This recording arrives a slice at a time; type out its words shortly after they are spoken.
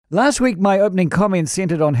Last week, my opening comments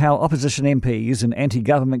centred on how opposition MPs and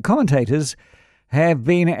anti-government commentators have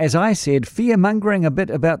been, as I said, fear-mongering a bit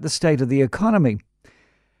about the state of the economy.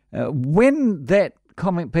 When that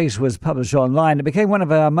comment piece was published online, it became one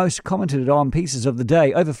of our most commented on pieces of the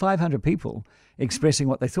day, over 500 people expressing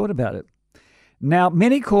what they thought about it. Now,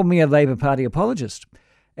 many called me a Labour Party apologist,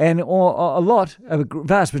 and a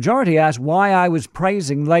vast majority asked why I was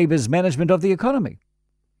praising Labour's management of the economy.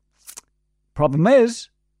 Problem is,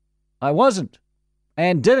 I wasn't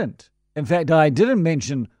and didn't. In fact, I didn't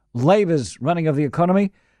mention Labour's running of the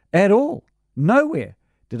economy at all. Nowhere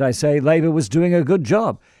did I say Labour was doing a good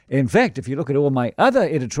job. In fact, if you look at all my other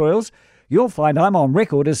editorials, you'll find I'm on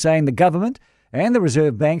record as saying the government and the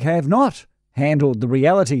Reserve Bank have not handled the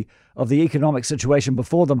reality of the economic situation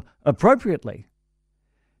before them appropriately.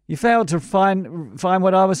 You failed to find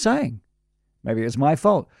what I was saying. Maybe it was my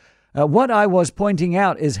fault. What I was pointing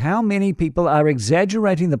out is how many people are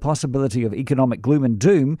exaggerating the possibility of economic gloom and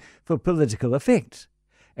doom for political effect.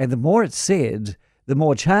 And the more it's said, the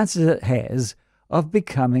more chances it has of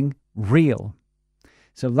becoming real.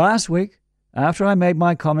 So last week, after I made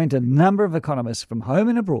my comment, a number of economists from home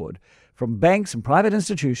and abroad, from banks and private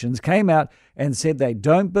institutions, came out and said they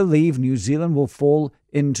don't believe New Zealand will fall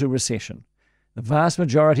into recession. The vast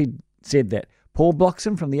majority said that. Paul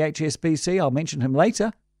Bloxham from the HSBC, I'll mention him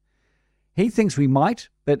later. He thinks we might,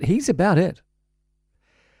 but he's about it.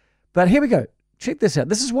 But here we go. Check this out.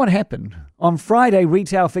 This is what happened. On Friday,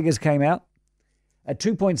 retail figures came out, a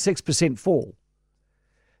 2.6% fall.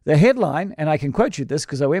 The headline, and I can quote you this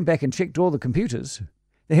because I went back and checked all the computers.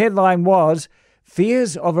 The headline was,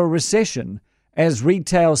 "Fears of a Recession as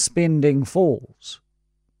Retail Spending Falls."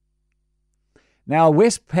 Now, a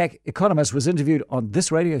Westpac economist was interviewed on this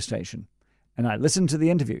radio station, and I listened to the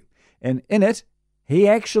interview. And in it, he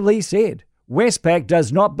actually said, Westpac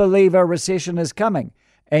does not believe a recession is coming.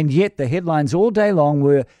 And yet the headlines all day long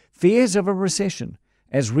were fears of a recession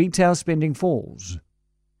as retail spending falls.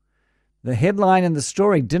 The headline in the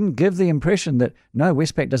story didn't give the impression that, no,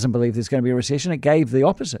 Westpac doesn't believe there's going to be a recession. It gave the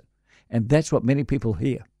opposite. And that's what many people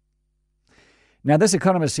hear. Now, this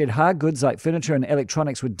economist said hard goods like furniture and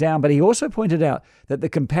electronics were down, but he also pointed out that the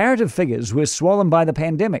comparative figures were swollen by the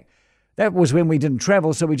pandemic. That was when we didn't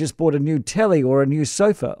travel, so we just bought a new telly or a new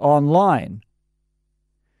sofa online.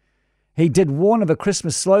 He did warn of a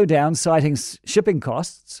Christmas slowdown, citing shipping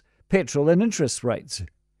costs, petrol and interest rates.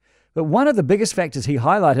 But one of the biggest factors he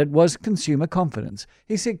highlighted was consumer confidence.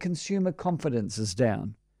 He said consumer confidence is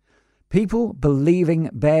down. People believing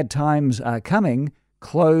bad times are coming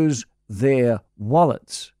close their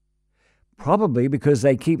wallets, probably because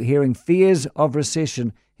they keep hearing fears of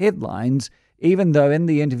recession headlines, even though in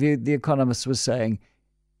the interview the economist was saying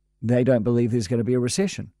they don't believe there's going to be a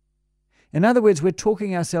recession. In other words, we're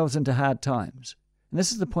talking ourselves into hard times. And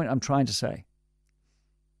this is the point I'm trying to say.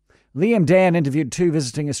 Liam Dan interviewed 2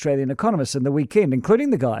 visiting Australian economists in the weekend,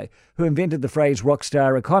 including the guy who invented the phrase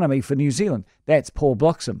rockstar economy for New Zealand. That's Paul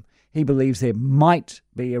Bloxham. He believes there might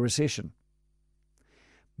be a recession.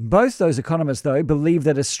 Both those economists, though, believe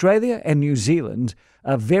that Australia and New Zealand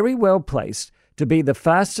are very well placed to be the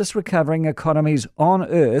fastest recovering economies on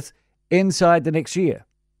earth inside the next year.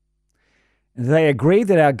 They agree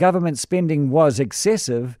that our government spending was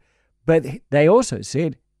excessive, but they also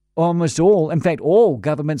said almost all, in fact, all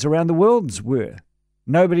governments around the world were.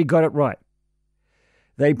 Nobody got it right.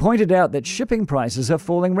 They pointed out that shipping prices are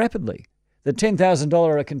falling rapidly. The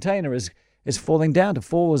 $10,000 a container is falling down to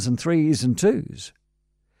 4s and 3s and 2s.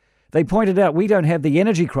 They pointed out we don't have the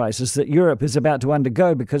energy crisis that Europe is about to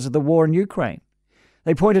undergo because of the war in Ukraine.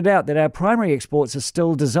 They pointed out that our primary exports are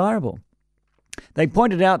still desirable. They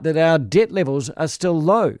pointed out that our debt levels are still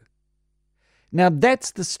low. Now, that's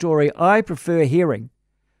the story I prefer hearing,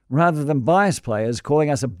 rather than bias players calling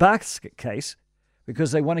us a basket case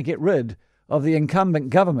because they want to get rid of the incumbent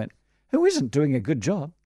government, who isn't doing a good job.